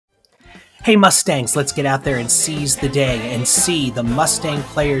Hey Mustangs, let's get out there and seize the day and see the Mustang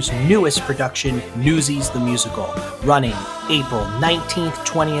Players' newest production, Newsies the Musical, running April 19th,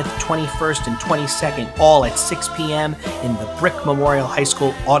 20th, 21st, and 22nd, all at 6 p.m. in the Brick Memorial High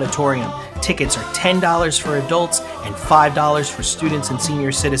School Auditorium. Tickets are $10 for adults and $5 for students and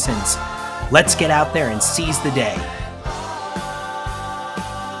senior citizens. Let's get out there and seize the day.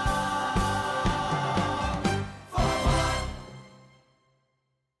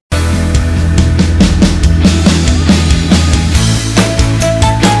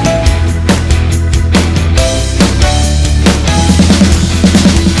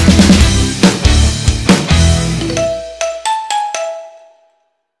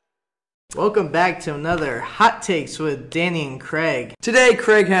 Welcome back to another Hot Takes with Danny and Craig. Today,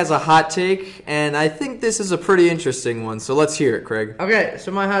 Craig has a hot take, and I think this is a pretty interesting one, so let's hear it, Craig. Okay, so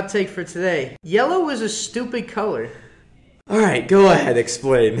my hot take for today. Yellow is a stupid color. Alright, go ahead,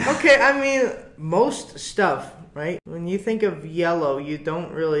 explain. Okay, I mean, most stuff, right? When you think of yellow, you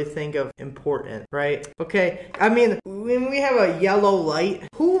don't really think of important, right? Okay, I mean, when we have a yellow light,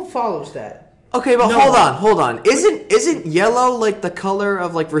 who follows that? Okay, but No. hold on. Isn't yellow like the color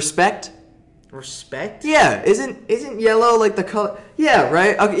of like respect? Respect? Yeah, isn't yellow like the color? Yeah,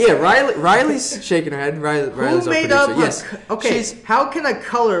 right. Okay, yeah. Riley's shaking her head. Riley's Who made our up producer. Yes. Okay, how can a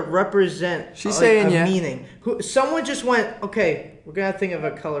color represent She's saying a yeah. meaning? Someone just went, okay, we're going to think of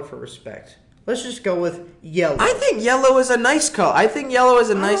a color for respect. Let's just go with yellow. I think yellow is a nice color. I think yellow is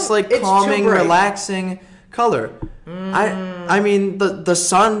a nice, like, it's too calming, bright. relaxing color. I mean the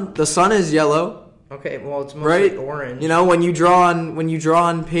sun is yellow. Okay, well, it's mostly Right, orange. You know, when you draw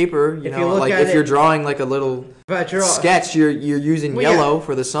on paper, If you look like at if you're it- drawing like a little sketch, you're using Well, yeah. yellow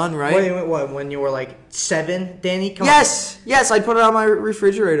for the sun, right? What, when you were like 7, Danny? Come Yes, I put it on my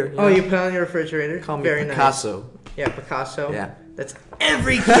refrigerator. on. Oh, you put it on your refrigerator? Call me Very Picasso. nice. Yeah, Picasso. Yeah. That's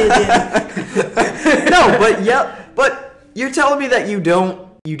every kid in. No, but you're telling me that you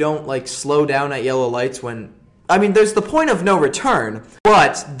don't like slow down at yellow lights when. I mean, there's the point of no return,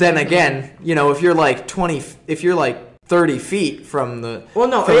 but then again, you know, if you're like 30 feet from the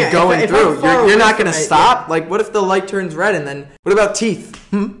going if through, I'm far you're away not from gonna it, stop. Like, what if the light turns red and then what about teeth?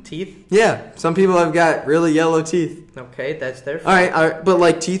 Teeth? Yeah, some people have got really yellow teeth. Okay, that's their fault. All right, but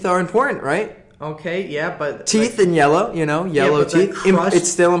like teeth are important, right? Okay, yeah, but... Teeth and yellow, you know, yellow but the teeth. crust- It's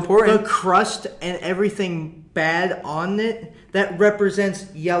still important. The crust and everything bad on it, that represents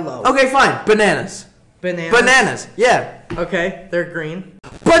yellow. Okay, fine. Bananas. Bananas, yeah. Okay, they're green.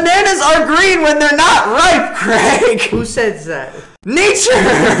 Bananas are green when they're not ripe, Craig. Who says that?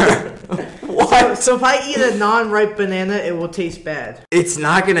 Nature. What? So if I eat a non-ripe banana, it will taste bad. It's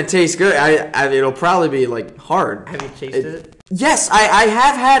not gonna taste good. It'll probably be like hard. Have you tasted it? Yes, I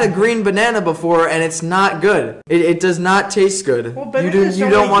have had a green banana before, and it's not good. It does not taste good. Well, you bananas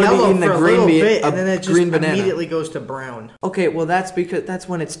don't want to be eating for a a green little bit, a and then it just green banana. immediately goes to brown. Okay, well that's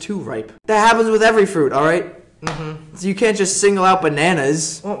when it's too ripe. That happens with every fruit. All right. Mm-hmm. So you can't just single out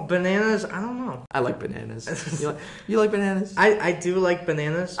bananas. Well, bananas, I don't know. I like bananas. You like bananas? I do like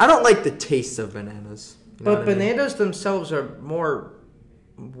bananas. I don't like the taste of bananas. You know But what I mean? bananas themselves are more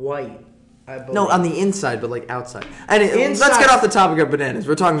white, I believe. No, on the inside, but like outside. And let's Inside. get off the topic of bananas.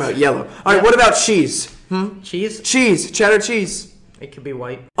 We're talking about yellow. All right, what about cheese? Cheese? Cheese, cheddar cheese. It could be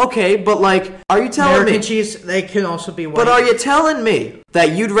white. Okay, but like, are you telling American me? cheese, they can also be white. But are you telling me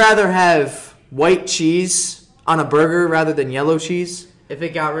that you'd rather have white cheese on a burger rather than yellow cheese? If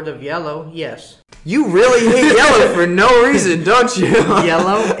it got rid of yellow, yes. You really hate yellow for no reason, don't you?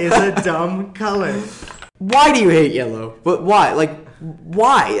 Yellow is a dumb color. Why do you hate yellow? But why? Like,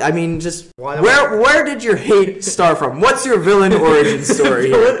 why? I mean, just Why do where did your hate start from? What's your villain origin story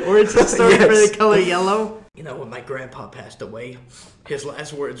here? Origin story for Yes. the color yellow? You know, when my grandpa passed away, his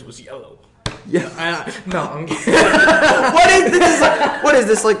last words was yellow. Yeah. No, I'm kidding. What is this? What is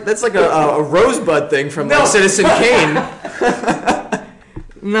this? Like that's like a rosebud thing from like Citizen Kane.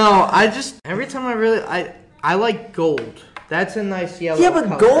 No, I just every time I like gold. That's a nice yellow. Yeah, but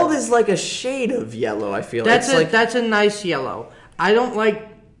color. gold is like a shade of yellow. I feel That's a nice yellow. I don't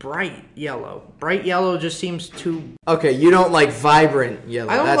like bright yellow. Bright yellow just seems too. Okay, you don't like vibrant yellow.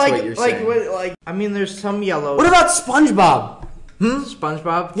 I don't That's like what you're saying. like. I mean, there's some yellow. What about SpongeBob?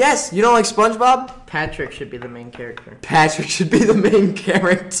 SpongeBob? Yes, you don't like SpongeBob? Patrick should be the main character. Patrick should be the main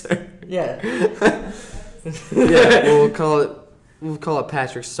character. Yeah. Yeah, we'll call it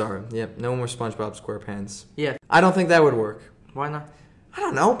Patrick Star. Yep, no more SpongeBob SquarePants. Yeah. I don't think that would work. Why not? I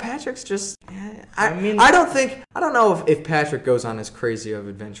don't know. Patrick's just. I don't know if Patrick goes on as crazy of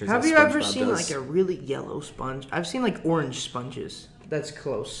adventures. Have as you ever SpongeBob seen does. like a really yellow sponge? I've seen like orange sponges. that's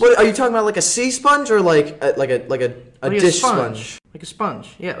close. What are you talking about? Like a sea sponge or like a dish sponge? Like a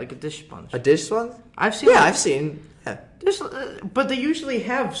sponge. Yeah, like a dish sponge. A dish sponge? I've seen. Yeah, I've seen. Yeah. But they usually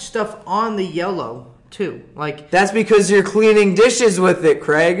have stuff on the yellow too. Like That's because you're cleaning dishes with it,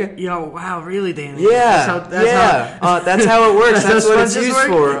 Craig. yo, wow, really, Danny? Yeah, that's how it works. That's what it's used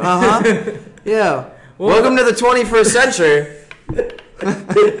for. Yeah. Welcome to the 21st century.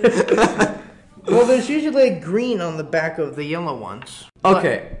 Well, there's usually green on the back of the yellow ones.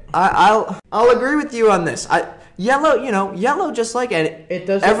 Okay, I'll agree with you on this. Yellow just like It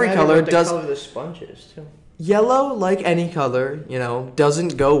doesn't every matter color what the does. color the sponge is too. Yellow, like any color,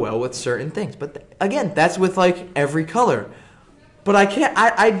 doesn't go well with certain things. But again, that's with like every color. But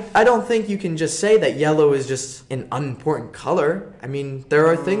I don't think you can just say that yellow is just an unimportant color. I mean, there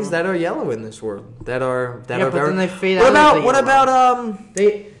are things that are yellow in this world that are Yeah, but very. then they fade What out about of the what yellow.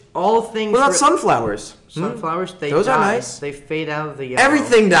 about All things. what about re- sunflowers? Sunflowers? They Those die. are nice. They fade out of the yellow.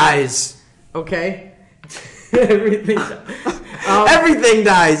 Everything dies. Okay. Everything. Everything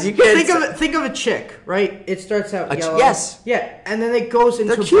dies. You can't Think of a chick, right? It starts out yellow. yes. Yeah, and then it goes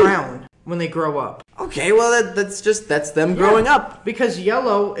into They're cute. brown when they grow up. Okay, well that's them growing up. Because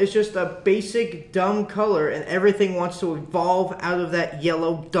yellow is just a basic dumb color, and everything wants to evolve out of that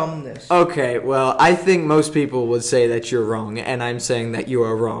yellow dumbness. Okay, well, I think most people would say that you're wrong, and I'm saying that you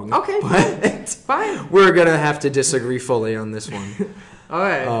are wrong. Okay, But fine. we're gonna have to disagree fully on this one. All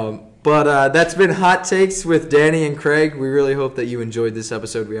right. But that's been Hot Takes with Danny and Craig. We really hope that you enjoyed this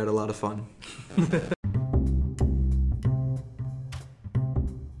episode. We had a lot of fun.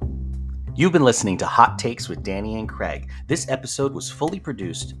 You've been listening to Hot Takes with Danny and Craig. This episode was fully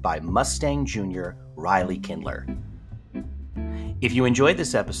produced by Mustang Jr. Riley Kindler. If you enjoyed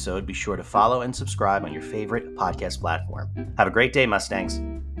this episode, be sure to follow and subscribe on your favorite podcast platform. Have a great day, Mustangs.